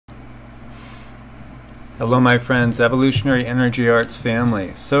Hello my friends, Evolutionary Energy Arts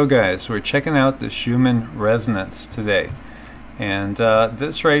family. So guys, we're checking out the Schumann resonance today. And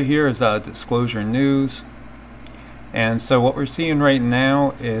this right here is disclosure news. And so what we're seeing right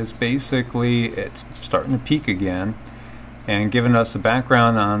now is basically it's starting to peak again and giving us a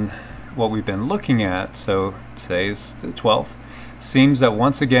background on what we've been looking at. So today's the 12th. Seems that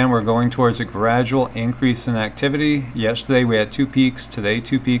once again we're going towards a gradual increase in activity. Yesterday we had 2 peaks, today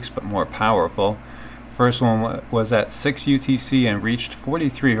 2 peaks, but more powerful. First one was at 6 UTC and reached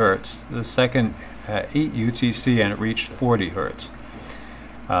 43 Hertz. The second at 8 UTC and it reached 40 Hertz.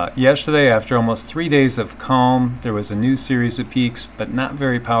 Yesterday, after almost 3 days of calm, there was a new series of peaks, but not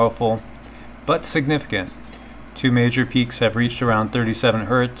very powerful, but significant. 2 major peaks have reached around 37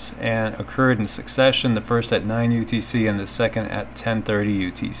 Hertz and occurred in succession, the first at 9 UTC and the second at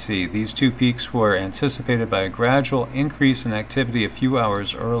 10:30 UTC. These 2 peaks were anticipated by a gradual increase in activity a few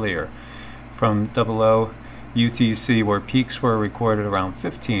hours earlier from 00 UTC, where peaks were recorded around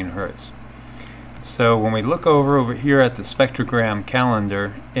 15 Hertz. So when we look over here at the spectrogram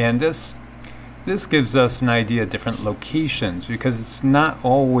calendar, and this gives us an idea of different locations because it's not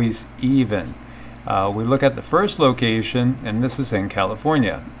always even. We look at the first location, and this is in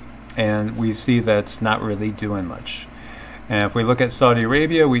California, and we see that's not really doing much. And if we look at Saudi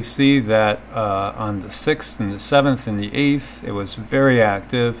Arabia, we see that on the 6th and the 7th and the 8th, it was very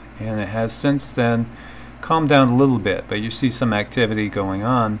active, and it has since then calmed down a little bit, but you see some activity going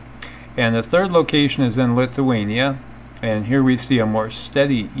on. And the third location is in Lithuania, and here we see a more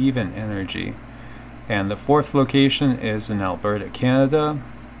steady, even energy. And the fourth location is in Alberta, Canada,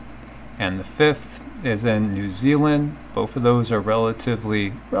 and the 5th is in New Zealand. Both of those are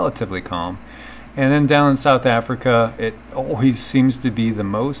relatively calm. And then down in South Africa, it always seems to be the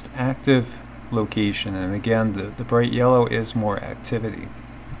most active location. And again, the bright yellow is more activity.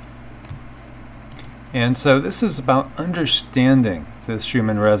 And so this is about understanding this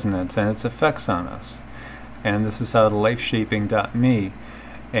Schumann resonance and its effects on us. And this is out of lifeshaping.me.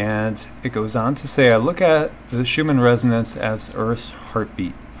 And it goes on to say, I look at the Schumann resonance as Earth's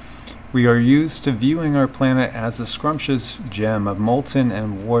heartbeat. We are used to viewing our planet as a scrumptious gem of molten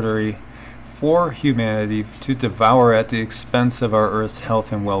and watery for humanity to devour at the expense of our Earth's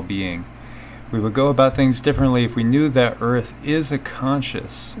health and well-being. We would go about things differently if we knew that Earth is a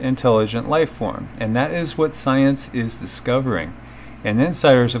conscious, intelligent life form, and that is what science is discovering. And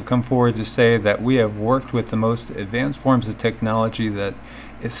insiders have come forward to say that we have worked with the most advanced forms of technology that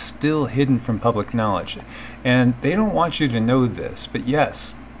is still hidden from public knowledge. And they don't want you to know this, but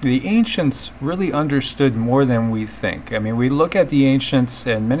yes, the ancients really understood more than we think. I mean, we look at the ancients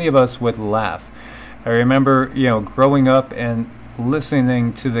and many of us would laugh. I remember, growing up and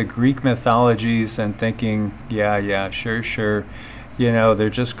listening to the Greek mythologies and thinking, yeah, sure, they're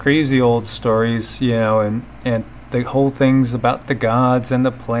just crazy old stories, and the whole thing's about the gods and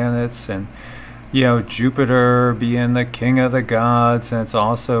the planets and, Jupiter being the king of the gods, and it's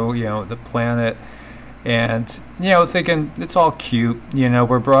also, the planet. And thinking it's all cute.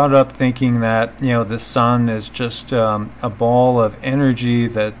 We're brought up thinking that the sun is just a ball of energy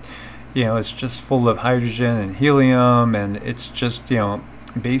that it's just full of hydrogen and helium, and it's just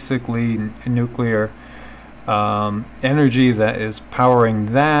basically nuclear energy that is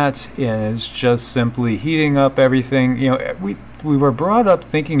powering that, and is just simply heating up everything. We were brought up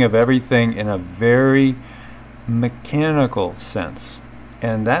thinking of everything in a very mechanical sense,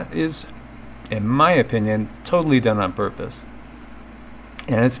 and that is, in my opinion, totally done on purpose.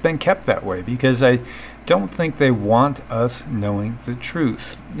 And it's been kept that way because I don't think they want us knowing the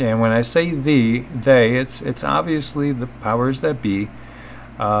truth. And when I say they, it's obviously the powers that be,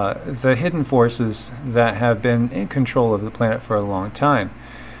 the hidden forces that have been in control of the planet for a long time.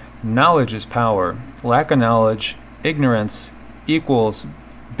 Knowledge is power. Lack of knowledge, ignorance, equals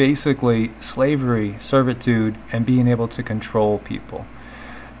basically slavery, servitude, and being able to control people.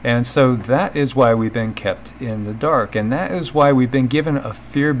 And so that is why we've been kept in the dark, and that is why we've been given a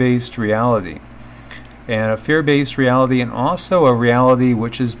fear-based reality. And a fear-based reality, and also a reality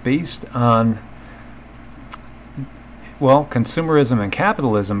which is based on, well, consumerism and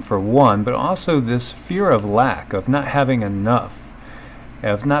capitalism for one, but also this fear of lack, of not having enough,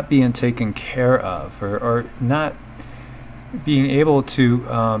 of not being taken care of, or not being able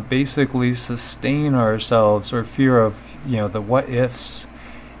to basically sustain ourselves, or fear of, the what-ifs.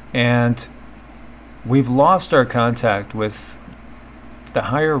 And we've lost our contact with the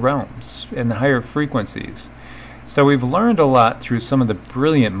higher realms and the higher frequencies. So we've learned a lot through some of the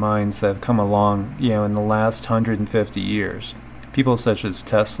brilliant minds that have come along, in the last 150 years. People such as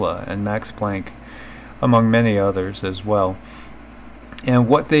Tesla and Max Planck, among many others as well. And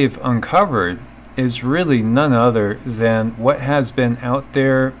what they've uncovered is really none other than what has been out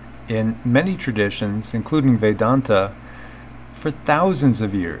there in many traditions, including Vedanta, for thousands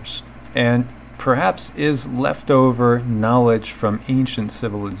of years, and perhaps is leftover knowledge from ancient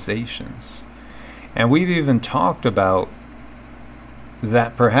civilizations. And we've even talked about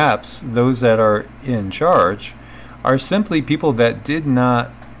that perhaps those that are in charge are simply people that did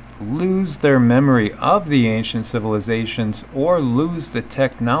not lose their memory of the ancient civilizations or lose the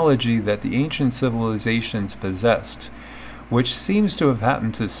technology that the ancient civilizations possessed, which seems to have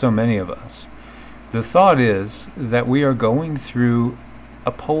happened to so many of us. The thought is that we are going through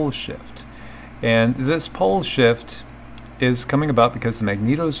a pole shift, and this pole shift is coming about because the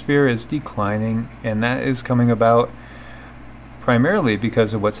magnetosphere is declining, and that is coming about primarily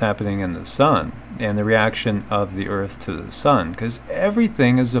because of what's happening in the sun and the reaction of the earth to the sun, because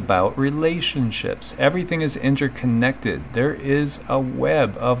everything is about relationships. Everything is interconnected. There is a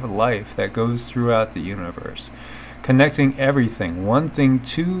web of life that goes throughout the universe, connecting everything, one thing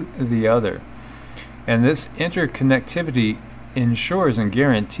to the other. And this interconnectivity ensures and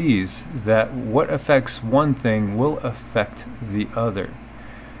guarantees that what affects one thing will affect the other.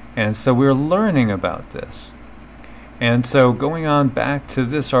 And so we're learning about this. And so going on back to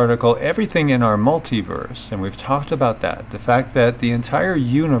this article, everything in our multiverse, and we've talked about that, the fact that the entire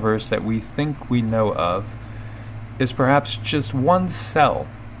universe that we think we know of is perhaps just one cell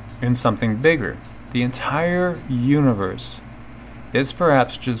in something bigger. The entire universe is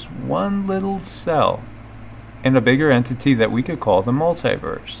perhaps just one little cell in a bigger entity that we could call the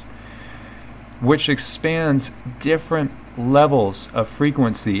multiverse, which expands different levels of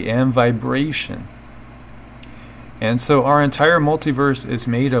frequency and vibration. And so our entire multiverse is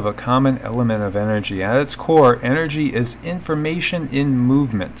made of a common element of energy. At its core, energy is information in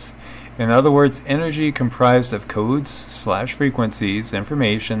movement. In other words, energy comprised of codes/frequencies,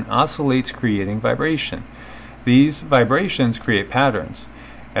 information, oscillates, creating vibration. These vibrations create patterns.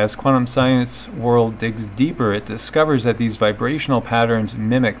 As quantum science world digs deeper, it discovers that these vibrational patterns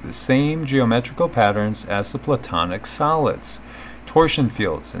mimic the same geometrical patterns as the Platonic solids. Torsion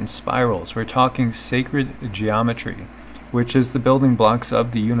fields and spirals. We're talking sacred geometry, which is the building blocks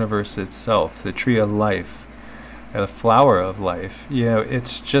of the universe itself, the tree of life, the flower of life. You know,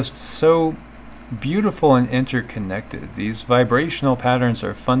 it's just so beautiful and interconnected. These vibrational patterns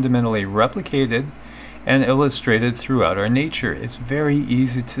are fundamentally replicated and illustrated throughout our nature. It's very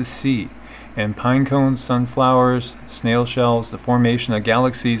easy to see. And pine cones, sunflowers, snail shells, the formation of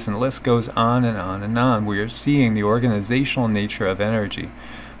galaxies, and the list goes on and on and on. We are seeing the organizational nature of energy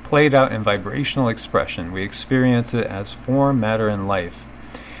played out in vibrational expression. We experience it as form, matter, and life.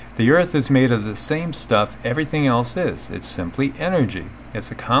 The earth is made of the same stuff everything else is. It's simply energy.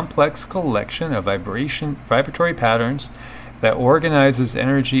 It's a complex collection of vibratory patterns that organizes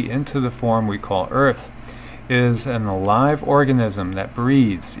energy into the form we call earth. It is an alive organism that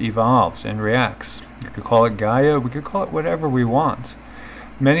breathes, evolves, and reacts. You could call it Gaia, we could call it whatever we want.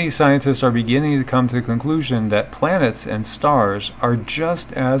 Many scientists are beginning to come to the conclusion that planets and stars are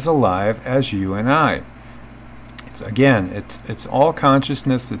just as alive as you and I. It's all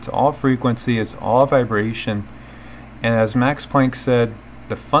consciousness, it's all frequency, it's all vibration. And as Max Planck said,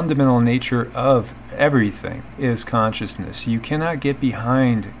 the fundamental nature of everything is consciousness. You cannot get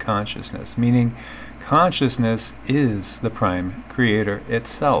behind consciousness, meaning consciousness is the prime creator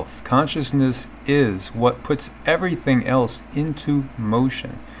itself. Consciousness is what puts everything else into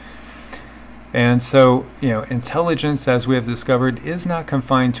motion. And so, intelligence, as we have discovered, is not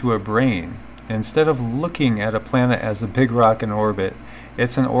confined to a brain. Instead of looking at a planet as a big rock in orbit,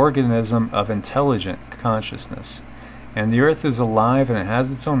 it's an organism of intelligent consciousness. And the Earth is alive, and it has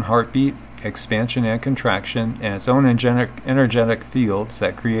its own heartbeat, expansion and contraction, and its own energetic fields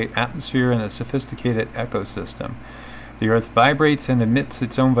that create atmosphere and a sophisticated ecosystem. The Earth vibrates and emits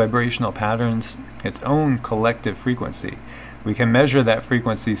its own vibrational patterns, its own collective frequency. We can measure that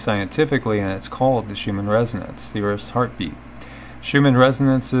frequency scientifically, and it's called the Schumann resonance, the Earth's heartbeat. Schumann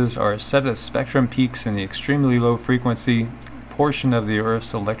resonances are a set of spectrum peaks in the extremely low frequency portion of the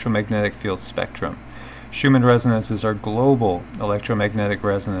Earth's electromagnetic field spectrum. Schumann resonances are global electromagnetic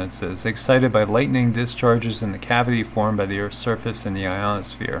resonances excited by lightning discharges in the cavity formed by the Earth's surface in the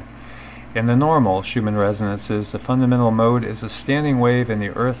ionosphere. In the normal Schumann resonances, the fundamental mode is a standing wave in the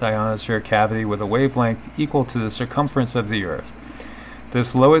Earth ionosphere cavity with a wavelength equal to the circumference of the Earth.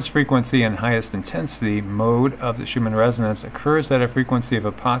 This lowest frequency and highest intensity mode of the Schumann resonance occurs at a frequency of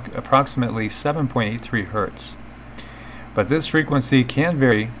approximately 7.83 Hz. But this frequency can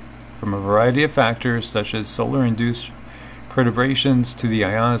vary from a variety of factors such as solar-induced perturbations to the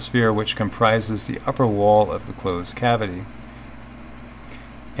ionosphere, which comprises the upper wall of the closed cavity.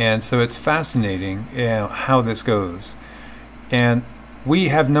 And so it's fascinating, how this goes. And we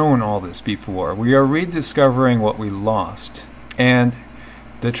have known all this before. We are rediscovering what we lost. And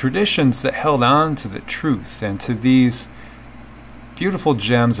the traditions that held on to the truth and to these beautiful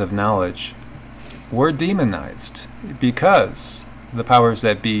gems of knowledge were demonized because the powers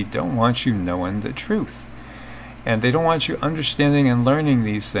that be don't want you knowing the truth. And they don't want you understanding and learning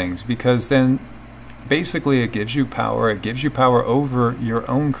these things, because then basically it gives you power. It gives you power over your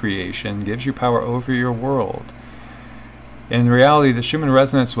own creation, gives you power over your world. In reality, the Schumann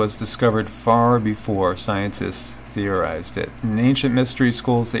resonance was discovered far before scientists theorized it. In ancient mystery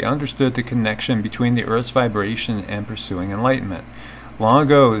schools, they understood the connection between the Earth's vibration and pursuing enlightenment. Long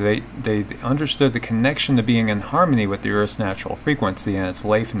ago, they understood the connection to being in harmony with the Earth's natural frequency and its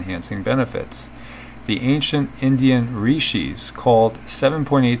life-enhancing benefits. The ancient Indian rishis called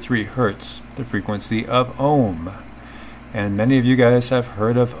 7.83 Hertz the frequency of Om. And many of you guys have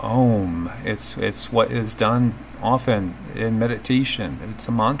heard of Om. It's what is done often in meditation. It's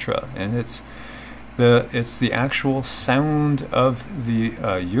a mantra, and it's the actual sound of the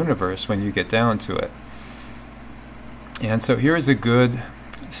universe when you get down to it. And so here is a good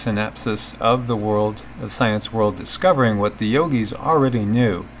synopsis of the world, the science world, discovering what the yogis already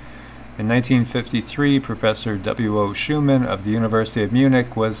knew. In 1953, Professor W.O. Schumann of the University of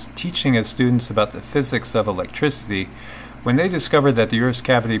Munich was teaching his students about the physics of electricity when they discovered that the Earth's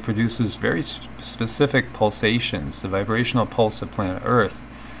cavity produces very specific pulsations, the vibrational pulse of planet Earth.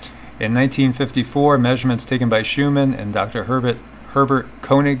 In 1954, measurements taken by Schumann and Dr. Herbert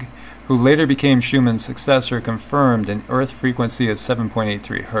Koenig, who later became Schumann's successor, confirmed an Earth frequency of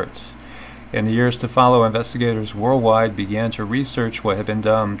 7.83 Hertz. In the years to follow, investigators worldwide began to research what had been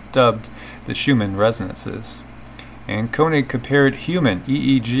dubbed the Schumann resonances. And Koenig compared human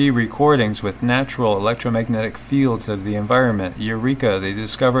EEG recordings with natural electromagnetic fields of the environment. Eureka! They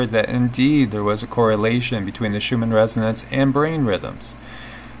discovered that indeed there was a correlation between the Schumann resonance and brain rhythms.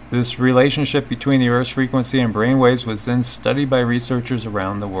 This relationship between the Earth's frequency and brain waves was then studied by researchers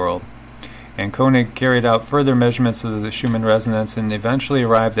around the world. And Koenig carried out further measurements of the Schumann resonance and eventually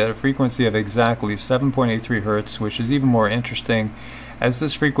arrived at a frequency of exactly 7.83 Hertz, which is even more interesting, as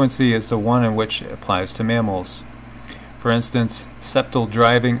this frequency is the one in which it applies to mammals. For instance, septal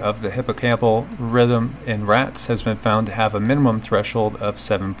driving of the hippocampal rhythm in rats has been found to have a minimum threshold of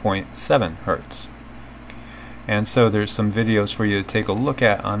 7.7 Hertz. And so there's some videos for you to take a look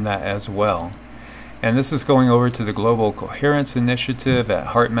at on that as well. And this is going over to the Global Coherence Initiative at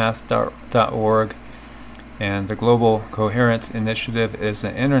heartmath.org. And the Global Coherence Initiative is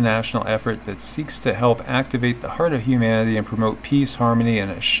an international effort that seeks to help activate the heart of humanity and promote peace, harmony,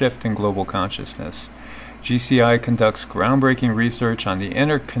 and a shift in global consciousness. GCI conducts groundbreaking research on the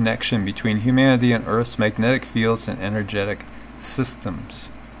interconnection between humanity and Earth's magnetic fields and energetic systems.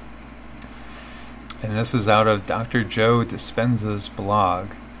 And this is out of Dr. Joe Dispenza's blog.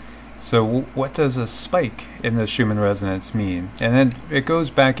 So what does a spike in the Schumann resonance mean? And then it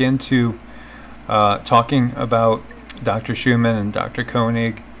goes back into talking about Dr. Schumann and Dr.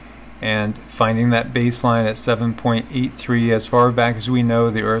 Koenig and finding that baseline at 7.83. As far back as we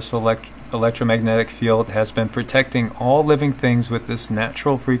know, the Earth's electromagnetic field has been protecting all living things with this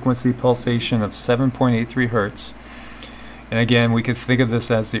natural frequency pulsation of 7.83 Hertz. And again, we could think of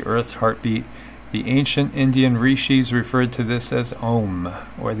this as the Earth's heartbeat. The ancient Indian rishis referred to this as Om,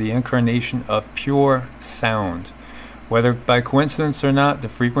 or the incarnation of pure sound. Whether by coincidence or not, the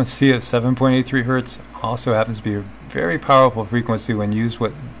frequency of 7.83 Hertz also happens to be a very powerful frequency when used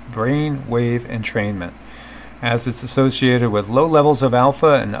with brain wave entrainment, as it's associated with low levels of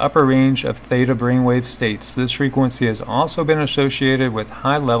alpha and upper range of theta brainwave states. This frequency has also been associated with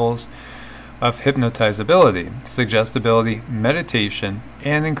high levels of hypnotizability, suggestibility, meditation,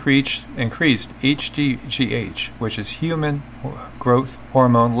 and increased HGH, which is human growth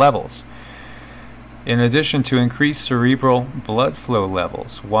hormone levels, in addition to increased cerebral blood flow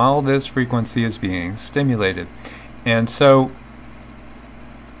levels while this frequency is being stimulated. And so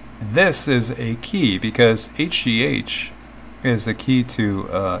this is a key, because HGH is the key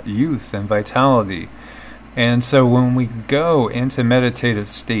to youth and vitality. And so when we go into meditative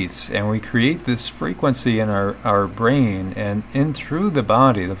states and we create this frequency in our brain and in through the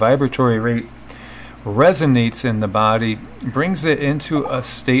body, the vibratory rate resonates in the body, brings it into a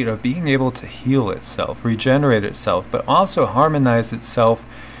state of being able to heal itself, regenerate itself, but also harmonize itself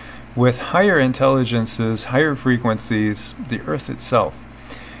with higher intelligences, higher frequencies, the earth itself.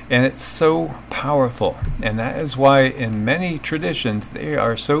 And it's so powerful, and that is why in many traditions they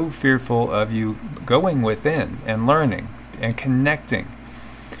are so fearful of you going within and learning and connecting.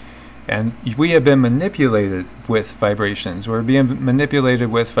 And we have been manipulated with vibrations. We're being manipulated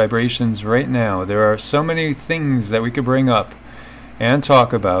with vibrations right now. There are so many things that we could bring up and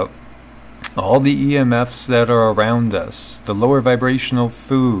talk about. All the EMFs that are around us, the lower vibrational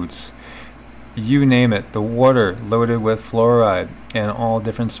foods, you name it, the water loaded with fluoride and all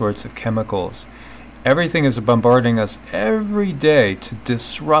different sorts of chemicals. Everything is bombarding us every day to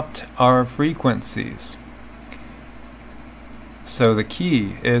disrupt our frequencies. So the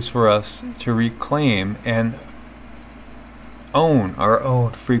key is for us to reclaim and own our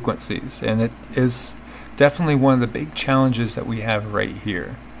own frequencies. And it is definitely one of the big challenges that we have right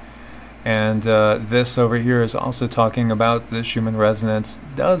here. And this over here is also talking about the Schumann resonance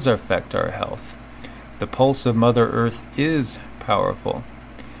does affect our health. The pulse of Mother Earth is powerful.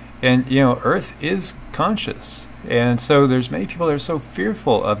 And, you know, Earth is conscious. And so there's many people that are so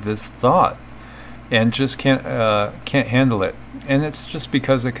fearful of this thought and just can't handle it. And it's just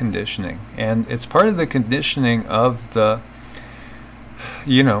because of conditioning. And it's part of the conditioning of the,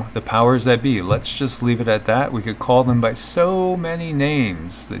 you know, the powers that be. Let's just leave it at that. We could call them by so many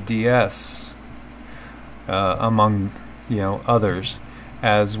names, the DS, among, you know, others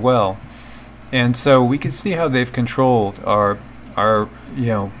as well. And so we can see how they've controlled our you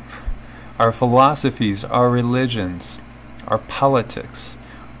know, our philosophies, our religions, our politics,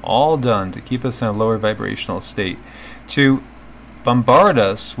 all done to keep us in a lower vibrational state, to bombard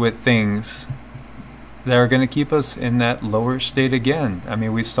us with things that are going to keep us in that lower state again. I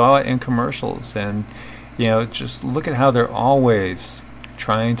mean, we saw it in commercials, and, you know, just look at how they're always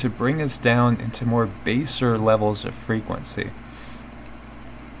trying to bring us down into more baser levels of frequency.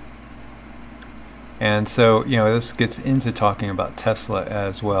 And so, you know, this gets into talking about Tesla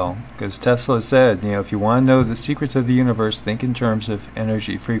as well, because Tesla said, you know, if you want to know the secrets of the universe, think in terms of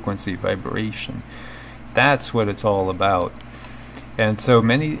energy, frequency, vibration. That's what it's all about. And so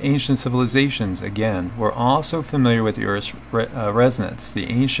many ancient civilizations, again, were also familiar with the Earth's resonance. The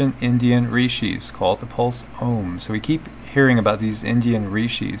ancient Indian rishis called the pulse Om. So we keep hearing about these Indian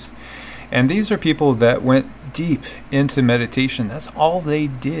rishis. And these are people that went deep into meditation. That's all they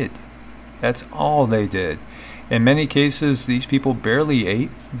did. That's all they did. In many cases, these people barely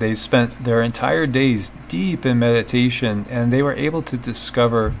ate. They spent their entire days deep in meditation, and they were able to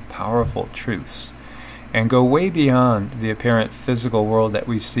discover powerful truths and go way beyond the apparent physical world that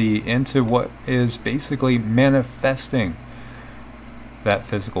we see into what is basically manifesting that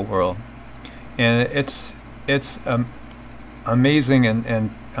physical world. And it's amazing,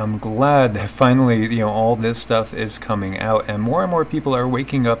 and I'm glad that finally, you know, all this stuff is coming out, and more people are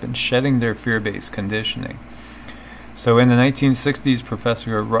waking up and shedding their fear-based conditioning. So in the 1960s,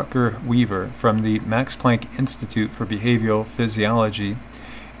 Professor Rutger Weaver from the Max Planck Institute for Behavioral Physiology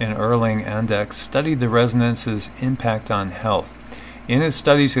in Erlangen studied the resonance's impact on health. In his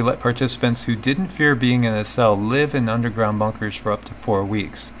studies, he let participants who didn't fear being in a cell live in underground bunkers for up to 4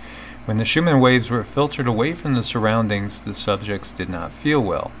 weeks. When the Schumann waves were filtered away from the surroundings, the subjects did not feel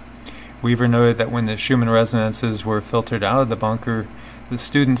well. Weaver noted that when the Schumann resonances were filtered out of the bunker, the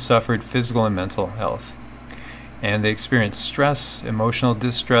students suffered physical and mental health. And they experienced stress, emotional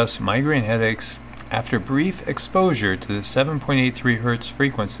distress, migraine headaches. After brief exposure to the 7.83 Hz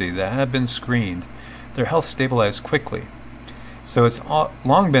frequency that had been screened, their health stabilized quickly. So it's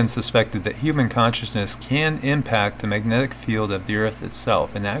long been suspected that human consciousness can impact the magnetic field of the Earth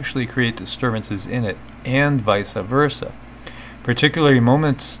itself and actually create disturbances in it, and vice versa, particularly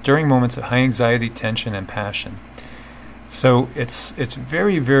during moments of high anxiety, tension, and passion. So it's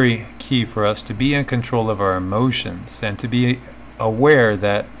very, very key for us to be in control of our emotions and to be aware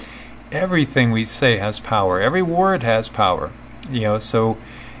that everything we say has power. Every word has power. You know, so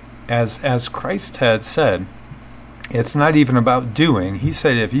as Christ had said, it's not even about doing. He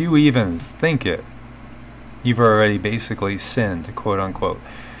said if you even think it, you've already basically sinned, quote unquote.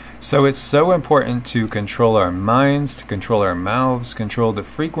 So it's so important to control our minds, to control our mouths, control the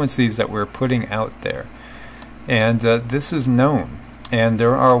frequencies that we're putting out there. And this is known. And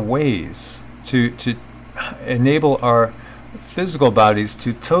there are ways to enable our physical bodies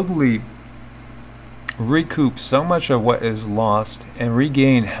to totally recoup so much of what is lost and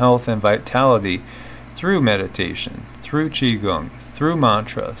regain health and vitality through meditation, through QiGong, through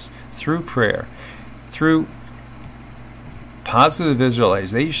mantras, through prayer, through positive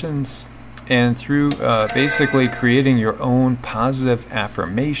visualizations, and through basically creating your own positive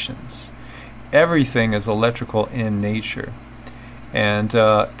affirmations. Everything is electrical in nature. And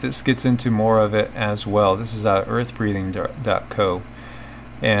this gets into more of it as well. This is earthbreathing.co.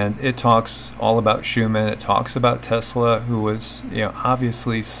 And it talks all about Schumann. It talks about Tesla, who was, you know,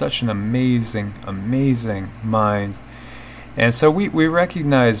 obviously such an amazing, amazing mind. And so we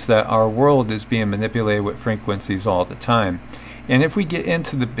recognize that our world is being manipulated with frequencies all the time. And if we get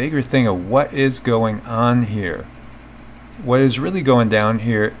into the bigger thing of what is going on here, what is really going down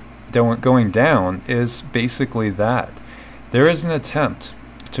here, going down is basically that. There is an attempt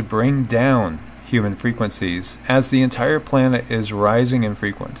to bring down human frequencies as the entire planet is rising in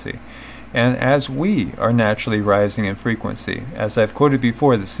frequency. And as we are naturally rising in frequency, as I've quoted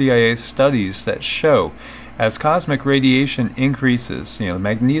before, the CIA studies that show as cosmic radiation increases, the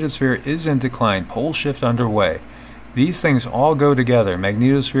magnetosphere is in decline, pole shift underway. These things all go together.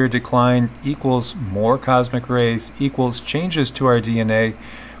 Magnetosphere decline equals more cosmic rays, equals changes to our DNA,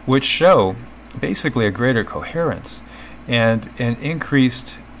 which show basically a greater coherence and an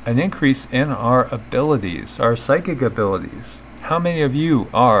increase in our abilities, our psychic abilities. How many of you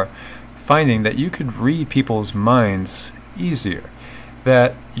are finding that you could read people's minds easier,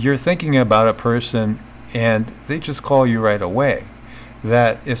 that you're thinking about a person and they just call you right away,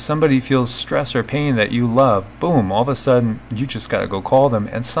 that if somebody feels stress or pain that you love, boom, all of a sudden you just got to go call them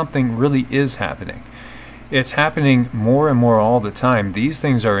and something really is happening. It's happening more and more all the time. These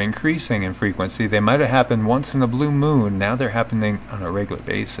things are increasing in frequency. They might have happened once in a blue moon. Now they're happening on a regular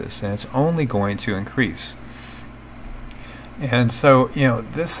basis, and it's only going to increase. And so,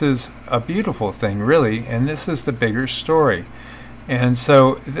 this is a beautiful thing, really, and this is the bigger story. And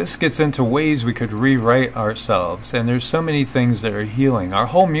so this gets into ways we could rewrite ourselves, and there's so many things that are healing. Our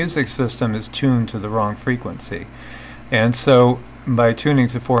whole music system is tuned to the wrong frequency. And so by tuning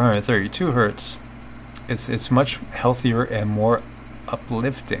to 432 hertz, it's much healthier and more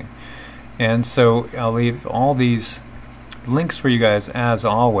uplifting. And so I'll leave all these links for you guys as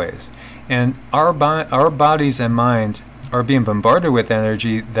always. And our bodies and mind are being bombarded with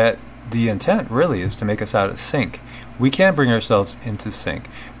energy that the intent really is to make us out of sync. We can't bring ourselves into sync.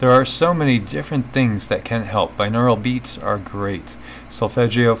 There are so many different things that can help. Binaural beats are great.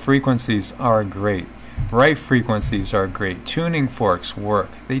 Solfeggio frequencies are great. Right frequencies are great. Tuning forks work.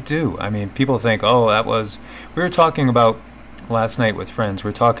 They do. I mean, people think, oh, we were talking about last night with friends.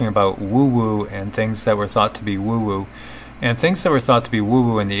 We're talking about woo-woo and things that were thought to be woo-woo. And things that were thought to be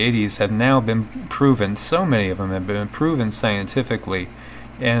woo-woo in the 80s have now been proven. So many of them have been proven scientifically.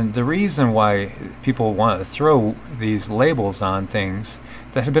 And the reason why people want to throw these labels on things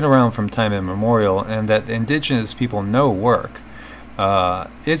that have been around from time immemorial and that indigenous people know work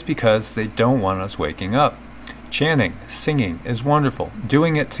is because they don't want us waking up. Chanting, singing is wonderful.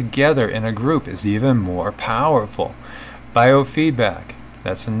 Doing it together in a group is even more powerful. Biofeedback,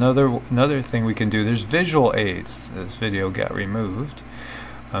 that's another thing we can do. There's visual aids. This video got removed,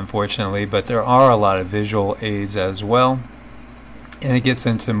 unfortunately, but there are a lot of visual aids as well. And it gets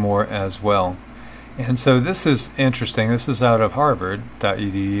into more as well. And so this is interesting. This is out of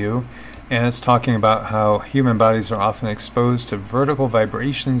harvard.edu, and it's talking about how human bodies are often exposed to vertical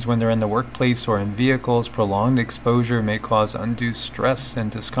vibrations when they're in the workplace or in vehicles. Prolonged exposure may cause undue stress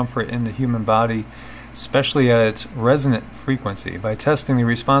and discomfort in the human body, especially at its resonant frequency. By testing the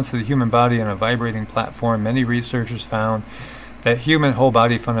response of the human body on a vibrating platform, many researchers found that human whole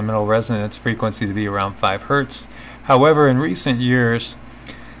body fundamental resonance frequency to be around 5 hertz. However, in recent years,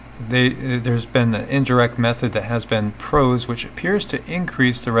 there's been an indirect method that has been PROS, which appears to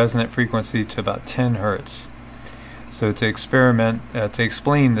increase the resonant frequency to about 10 hertz. So to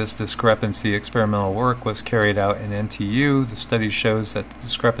explain this discrepancy, experimental work was carried out in NTU. The study shows that the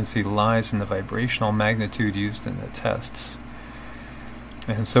discrepancy lies in the vibrational magnitude used in the tests.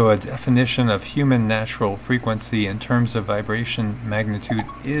 And so a definition of human natural frequency in terms of vibration magnitude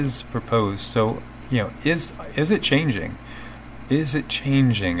is proposed. So, is it changing? Is it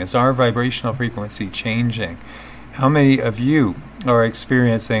changing? Is our vibrational frequency changing? How many of you are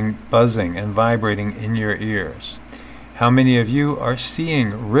experiencing buzzing and vibrating in your ears? How many of you are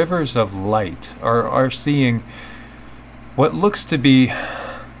seeing rivers of light, or are seeing what looks to be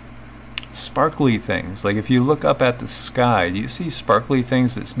sparkly things? Like if you look up at the sky, do you see sparkly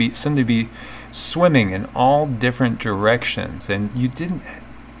things that seem to be swimming in all different directions, and you didn't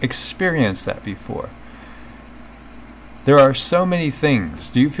experience that before? There are so many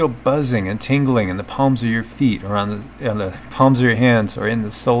things. Do you feel buzzing and tingling in the palms of your feet, or on the palms of your hands, or in the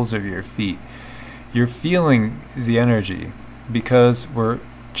soles of your feet? You're feeling the energy because we're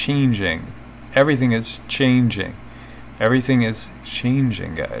changing. Everything is changing. Everything is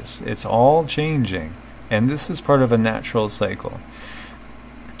changing, guys. It's all changing. And this is part of a natural cycle.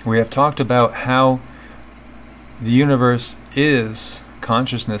 We have talked about how the universe is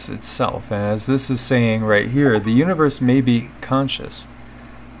consciousness itself. And as this is saying right here, the universe may be conscious,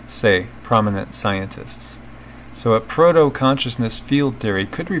 say prominent scientists. So a proto-consciousness field theory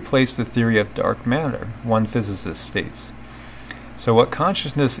could replace the theory of dark matter, one physicist states. So what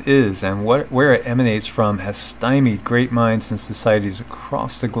consciousness is and where it emanates from has stymied great minds and societies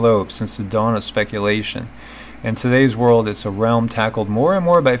across the globe since the dawn of speculation. In today's world, it's a realm tackled more and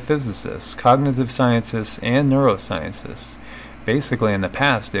more by physicists, cognitive scientists, and neuroscientists. Basically, in the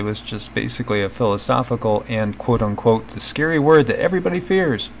past, it was just basically a philosophical and, quote-unquote, the scary word that everybody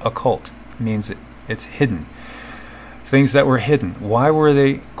fears, occult, means it's hidden. Things that were hidden. Why were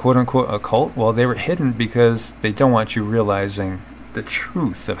they, quote-unquote, occult? Well, they were hidden because they don't want you realizing the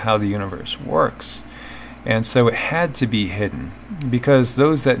truth of how the universe works. And so it had to be hidden because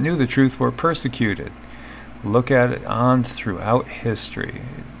those that knew the truth were persecuted. Look at it on throughout history.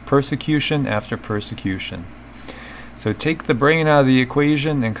 Persecution after persecution. So take the brain out of the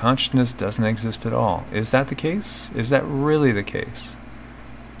equation and consciousness doesn't exist at all. Is that the case? Is that really the case?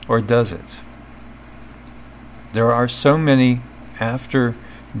 Or does it? There are so many afterlife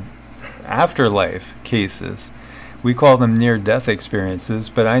cases. We call them near-death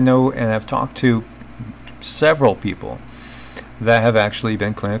experiences, but I know and I've talked to several people that have actually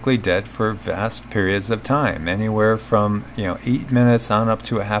been clinically dead for vast periods of time, anywhere from 8 minutes on up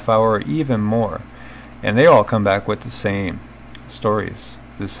to a half hour or even more. And they all come back with the same stories,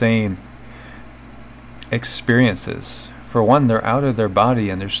 the same experiences. For one, they're out of their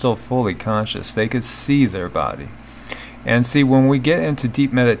body and they're still fully conscious. They could see their body. And see, when we get into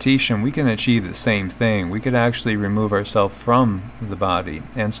deep meditation, we can achieve the same thing. We could actually remove ourselves from the body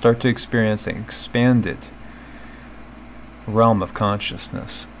and start to experience an expanded realm of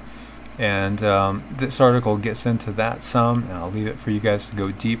consciousness. And this article gets into that some, and I'll leave it for you guys to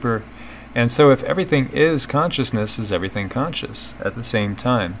go deeper. And so if everything is consciousness, is everything conscious at the same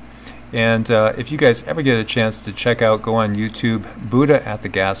time? And if you guys ever get a chance to check out, go on YouTube, Buddha at the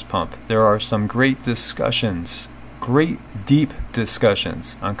Gas Pump. There are some great discussions, great deep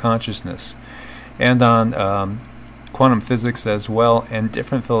discussions on consciousness and on quantum physics as well, and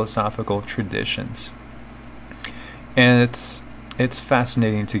different philosophical traditions. And it's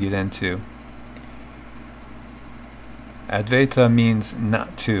fascinating to get into. Advaita means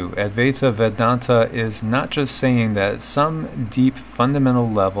not to. Advaita Vedanta is not just saying that at some deep fundamental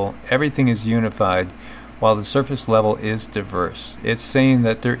level everything is unified while the surface level is diverse. It's saying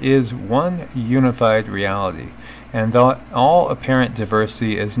that there is one unified reality and that all apparent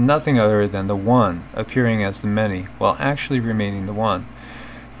diversity is nothing other than the one appearing as the many while actually remaining the one.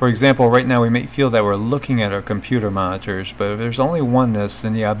 For example, right now we may feel that we're looking at our computer monitors, but if there's only oneness,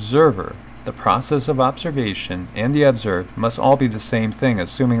 then the observer, the process of observation, and the observed must all be the same thing,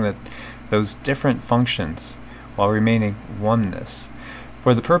 assuming that those different functions while remaining oneness.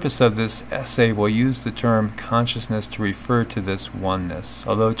 For the purpose of this essay, we'll use the term consciousness to refer to this oneness,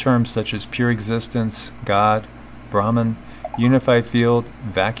 although terms such as pure existence, God, Brahman, unified field,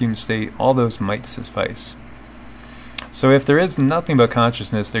 vacuum state, all those might suffice. So if there is nothing but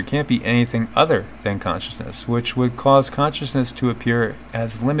consciousness, there can't be anything other than consciousness, which would cause consciousness to appear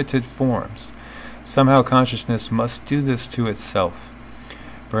as limited forms. Somehow consciousness must do this to itself.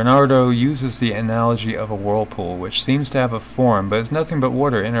 Bernardo uses the analogy of a whirlpool, which seems to have a form, but is nothing but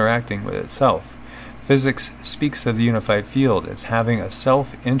water interacting with itself. Physics speaks of the unified field as having a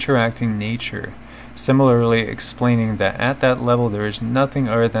self-interacting nature, similarly explaining that at that level there is nothing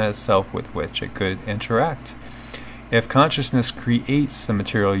other than itself with which it could interact. If consciousness creates the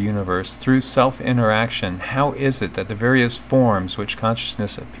material universe through self-interaction, how is it that the various forms which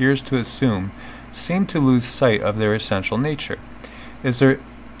consciousness appears to assume seem to lose sight of their essential nature?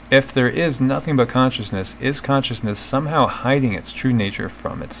 If there is nothing but consciousness, is consciousness somehow hiding its true nature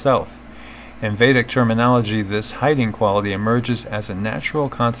from itself? In Vedic terminology, this hiding quality emerges as a natural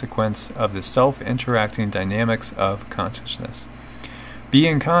consequence of the self-interacting dynamics of consciousness.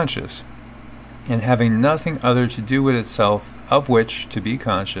 Being conscious and having nothing other to do with itself of which to be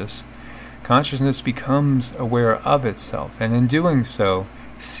conscious, consciousness becomes aware of itself, and in doing so,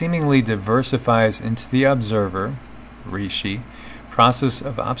 seemingly diversifies into the observer, rishi, process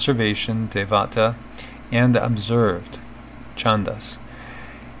of observation, devata, and the observed, chandas.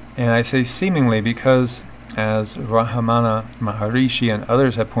 And I say seemingly because, as Rahamana Maharishi and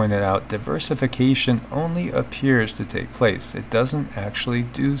others have pointed out, diversification only appears to take place. It doesn't actually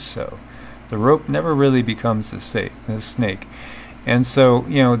do so. The rope never really becomes the snake. And so,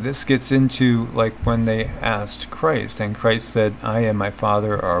 this gets into like when they asked Christ, and Christ said, I and my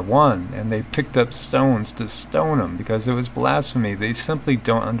Father are one. And they picked up stones to stone him because it was blasphemy. They simply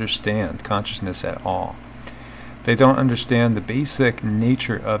don't understand consciousness at all. They don't understand the basic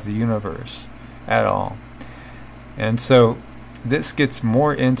nature of the universe at all. And so this gets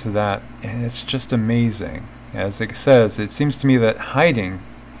more into that, and it's just amazing. As it says, it seems to me that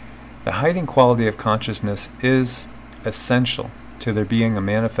the hiding quality of consciousness is essential to there being a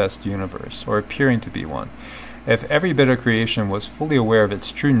manifest universe, or appearing to be one. If every bit of creation was fully aware of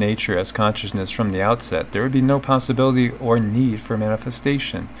its true nature as consciousness from the outset, there would be no possibility or need for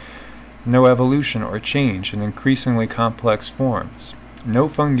manifestation, no evolution or change in increasingly complex forms, no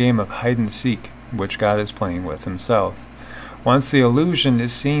fun game of hide-and-seek, which God is playing with himself. Once the illusion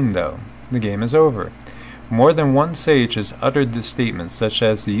is seen, though, the game is over. More than one sage has uttered the statements such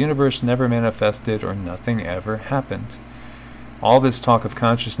as the universe never manifested or nothing ever happened. All this talk of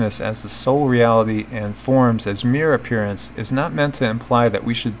consciousness as the sole reality and forms as mere appearance is not meant to imply that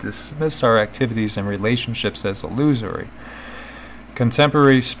we should dismiss our activities and relationships as illusory.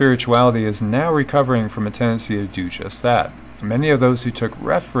 Contemporary spirituality is now recovering from a tendency to do just that. Many of those who took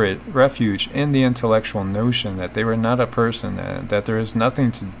refuge in the intellectual notion that they were not a person and that there is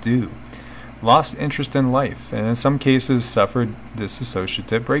nothing to do lost interest in life, and in some cases suffered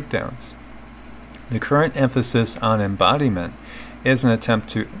dissociative breakdowns. The current emphasis on embodiment is an attempt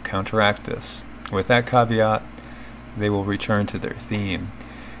to counteract this. With that caveat, they will return to their theme.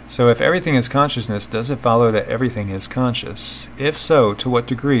 So if everything is consciousness, does it follow that everything is conscious? If so, to what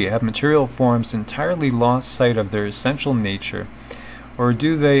degree? Have material forms entirely lost sight of their essential nature, or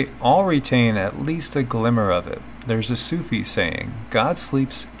do they all retain at least a glimmer of it? There's a Sufi saying, God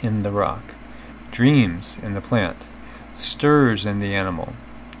sleeps in the rock, dreams in the plant, stirs in the animal,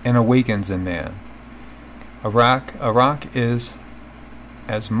 and awakens in man. A rock is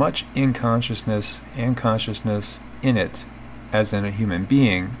as much in consciousness and consciousness in it as in a human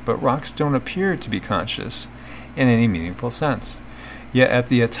being, but rocks don't appear to be conscious in any meaningful sense. Yet at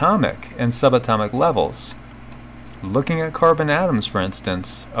the atomic and subatomic levels, looking at carbon atoms for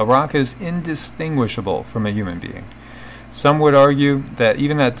instance, a rock is indistinguishable from a human being. Some would argue that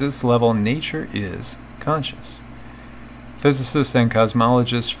even at this level, nature is conscious. Physicist and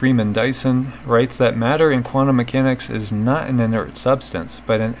cosmologist Freeman Dyson writes that matter in quantum mechanics is not an inert substance,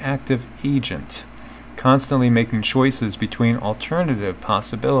 but an active agent, constantly making choices between alternative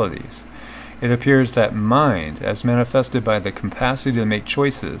possibilities. It appears that mind, as manifested by the capacity to make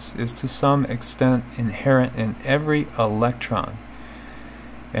choices, is to some extent inherent in every electron.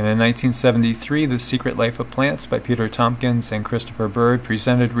 And in 1973, The Secret Life of Plants by Peter Tompkins and Christopher Bird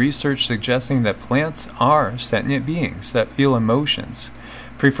presented research suggesting that plants are sentient beings that feel emotions,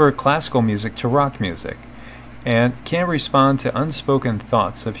 prefer classical music to rock music, and can respond to unspoken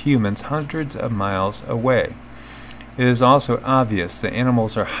thoughts of humans hundreds of miles away. It is also obvious that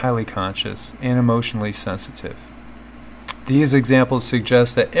animals are highly conscious and emotionally sensitive. These examples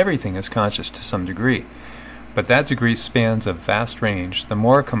suggest that everything is conscious to some degree, but that degree spans a vast range. The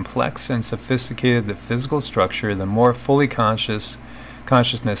more complex and sophisticated the physical structure, the more fully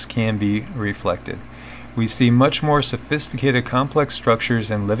consciousness can be reflected. We see much more sophisticated complex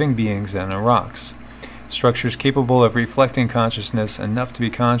structures in living beings than in rocks. Structures capable of reflecting consciousness enough to be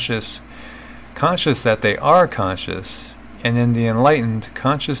conscious that they are conscious, and in the enlightened,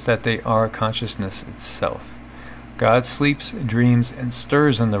 conscious that they are consciousness itself. God sleeps, dreams, and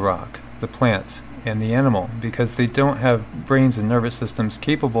stirs in the rock, the plant, and the animal, because they don't have brains and nervous systems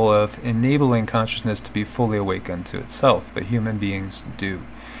capable of enabling consciousness to be fully awakened to itself, but human beings do.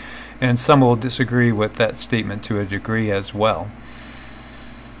 And some will disagree with that statement to a degree as well.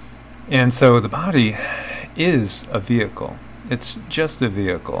 And so the body is a vehicle. It's just a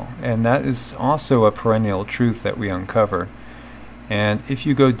vehicle, and that is also a perennial truth that we uncover. And if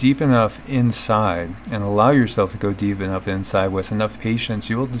you go deep enough inside and allow yourself to go deep enough inside with enough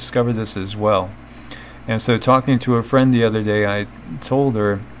patience, you will discover this as well. And so talking to a friend the other day, I told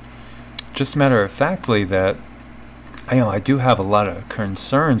her, just matter-of-factly, that I do have a lot of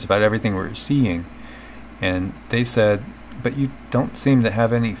concerns about everything we're seeing. And they said, but you don't seem to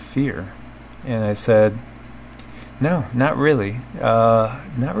have any fear. And I said, no, not really.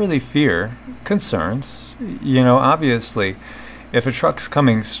 Not really fear. Concerns. Obviously, if a truck's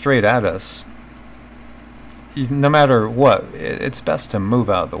coming straight at us, no matter what, it's best to move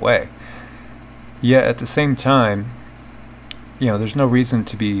out of the way. Yet at the same time, there's no reason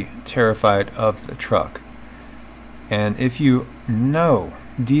to be terrified of the truck. And if you know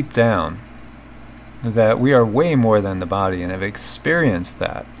deep down that we are way more than the body and have experienced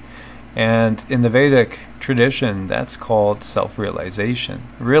that, and in the Vedic tradition, that's called self-realization,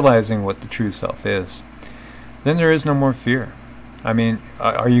 realizing what the true self is, then there is no more fear. I mean,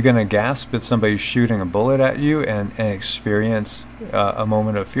 are you going to gasp if somebody's shooting a bullet at you and experience a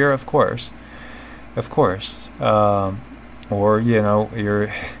moment of fear? Of course. Of course. Or,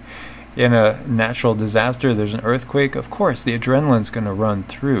 you're in a natural disaster, there's an earthquake. Of course, the adrenaline's going to run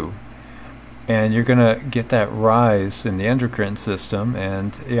through. And you're going to get that rise in the endocrine system,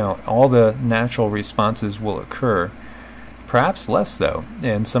 and all the natural responses will occur. perhaps less though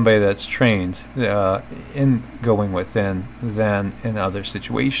in somebody that's trained in going within than in other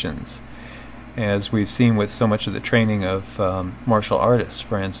situations, as we've seen with so much of the training of martial artists,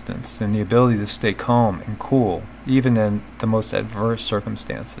 for instance, and the ability to stay calm and cool even in the most adverse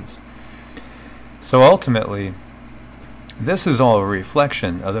circumstances. So ultimately, this is all a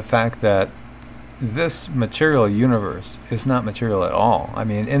reflection of the fact that this material universe is not material at all. I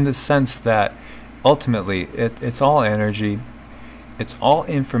mean, in the sense that ultimately it's all energy, it's all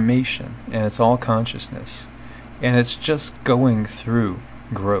information, and it's all consciousness. And it's just going through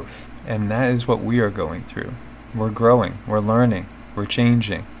growth. And that is what we are going through. We're growing, we're learning, we're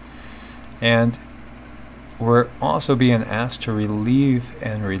changing. And we're also being asked to relieve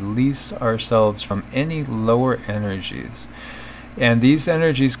and release ourselves from any lower energies. And these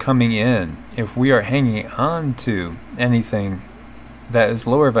energies coming in, if we are hanging on to anything that is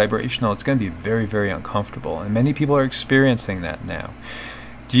lower vibrational, it's going to be very, very uncomfortable. And many people are experiencing that now.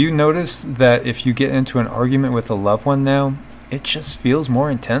 Do you notice that if you get into an argument with a loved one now, it just feels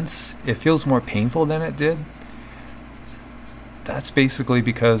more intense? It feels more painful than it did? That's basically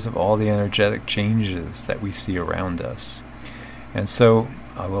because of all the energetic changes that we see around us. And so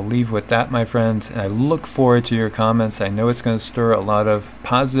I will leave with that, my friends, and I look forward to your comments. I know it's going to stir a lot of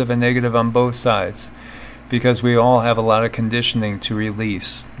positive and negative on both sides, because we all have a lot of conditioning to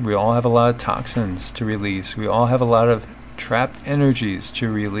release. We all have a lot of toxins to release. We all have a lot of trapped energies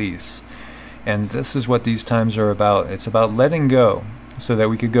to release. And this is what these times are about. It's about letting go so that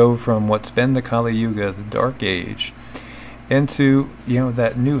we could go from what's been the Kali Yuga, the Dark Age, into,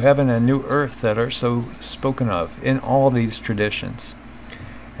 that new heaven and new earth that are so spoken of in all these traditions.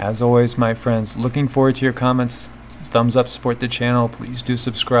 As always, my friends, looking forward to your comments. Thumbs up, support the channel. Please do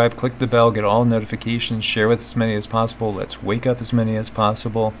subscribe, click the bell, get all notifications, share with as many as possible. Let's wake up as many as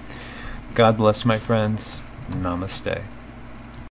possible. God bless, my friends. Namaste.